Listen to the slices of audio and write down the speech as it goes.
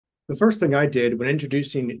The first thing I did when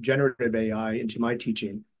introducing generative AI into my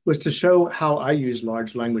teaching was to show how I use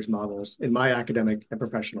large language models in my academic and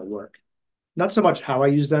professional work. Not so much how I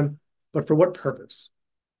use them, but for what purpose.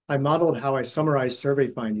 I modeled how I summarized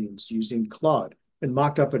survey findings using Claude and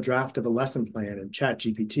mocked up a draft of a lesson plan in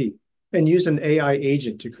ChatGPT and used an AI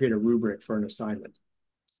agent to create a rubric for an assignment.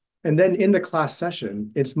 And then in the class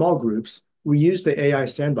session, in small groups, we used the AI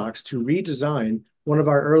sandbox to redesign one of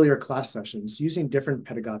our earlier class sessions using different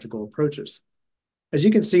pedagogical approaches. As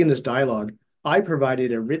you can see in this dialogue, I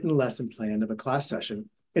provided a written lesson plan of a class session,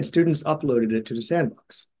 and students uploaded it to the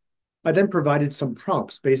sandbox. I then provided some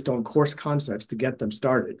prompts based on course concepts to get them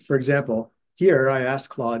started. For example, here I asked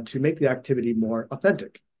Claude to make the activity more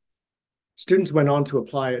authentic. Students went on to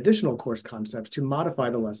apply additional course concepts to modify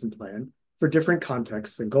the lesson plan for different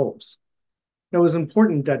contexts and goals. Now, it was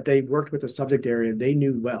important that they worked with a subject area they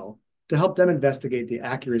knew well to help them investigate the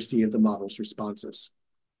accuracy of the model's responses.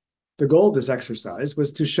 The goal of this exercise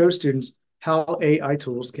was to show students how AI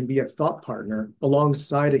tools can be a thought partner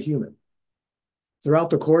alongside a human. Throughout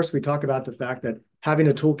the course, we talk about the fact that having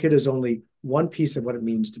a toolkit is only one piece of what it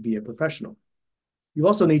means to be a professional. You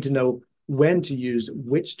also need to know when to use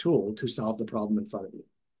which tool to solve the problem in front of you.